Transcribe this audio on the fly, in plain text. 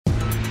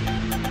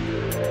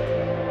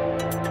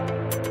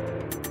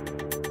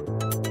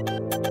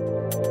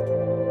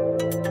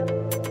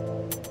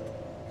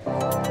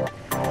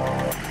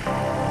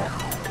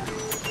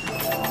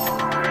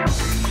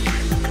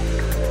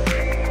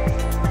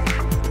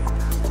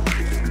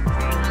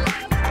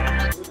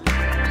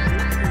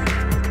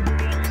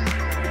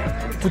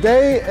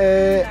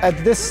Today,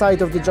 at this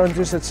site of the Joint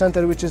Research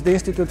Center, which is the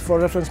Institute for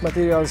Reference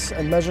Materials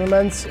and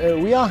Measurements,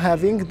 we are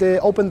having the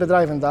Open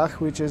Bedrijvendag,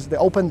 which is the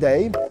open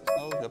day.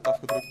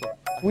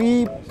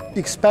 We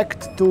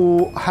expect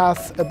to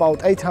have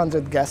about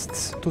 800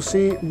 guests to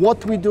see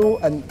what we do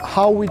and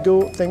how we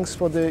do things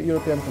for the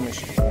European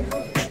Commission.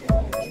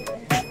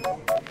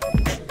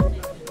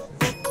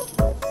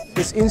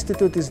 This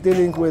institute is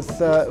dealing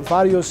with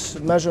various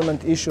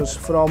measurement issues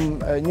from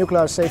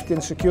nuclear safety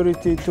and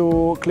security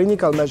to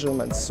clinical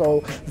measurements.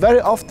 So very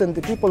often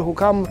the people who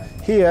come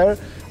here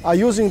are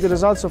using the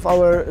results of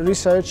our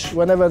research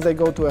whenever they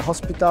go to a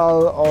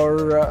hospital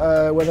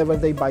or whenever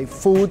they buy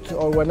food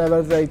or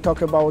whenever they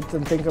talk about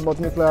and think about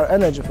nuclear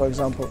energy, for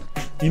example.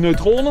 Die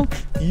neutronen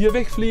die hier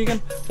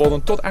wegvliegen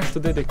worden tot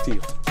achter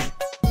gedetecteerd.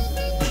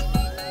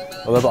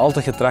 We hebben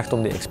altijd getracht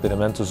om die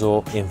experimenten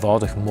zo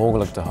eenvoudig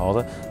mogelijk te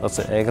houden, dat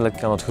ze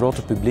eigenlijk aan het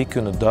grote publiek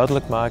kunnen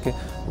duidelijk maken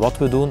wat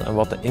we doen en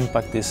wat de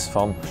impact is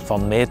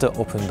van meten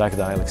op hun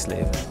dagdagelijks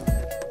leven.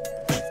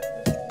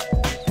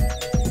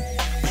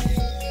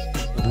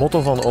 Het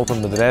motto van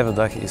Open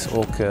Bedrijvendag is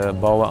ook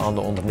bouwen aan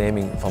de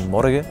onderneming van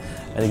morgen.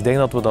 En ik denk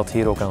dat we dat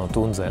hier ook aan het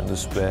doen zijn.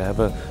 Dus wij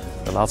hebben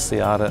de laatste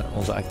jaren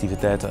onze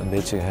activiteiten een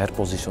beetje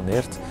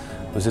geherpositioneerd.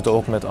 We zitten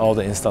ook met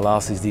oude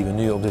installaties die we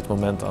nu op dit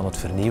moment aan het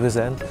vernieuwen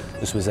zijn.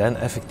 Dus we zijn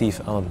effectief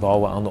aan het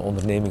bouwen aan de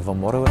onderneming van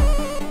morgen.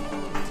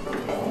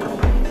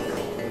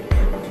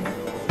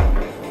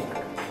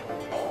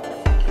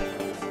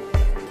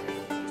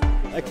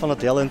 Ik vond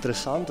het heel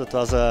interessant. Het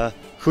was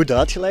goed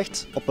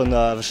uitgelegd op een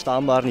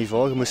verstaanbaar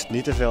niveau. Je moest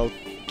niet te veel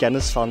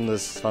kennis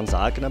van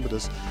zaken hebben.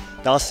 Dus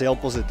dat was heel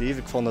positief.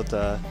 Ik vond het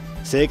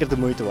zeker de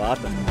moeite waard.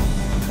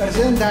 Er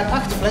zijn daar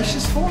 8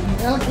 flesjes voor.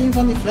 In elk een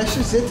van die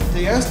flesjes zit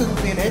de juiste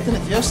hoeveelheid en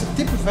het juiste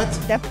type vet.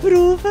 Dat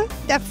proeven,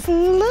 dat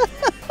voelen,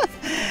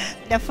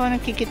 dat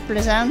vond ik het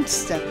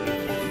plezantste.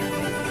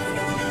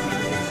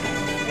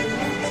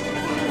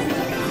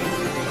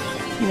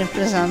 Een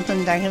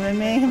plezante dag hebben we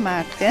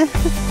meegemaakt, hè?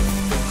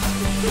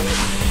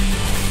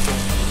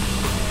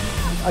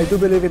 I do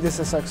believe it is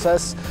a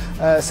success.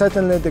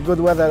 Certainly the good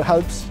weather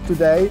helps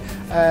today.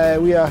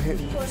 We are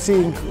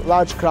seeing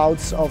large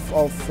crowds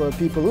of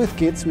people with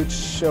kids,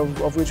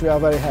 of which we are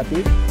very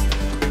happy.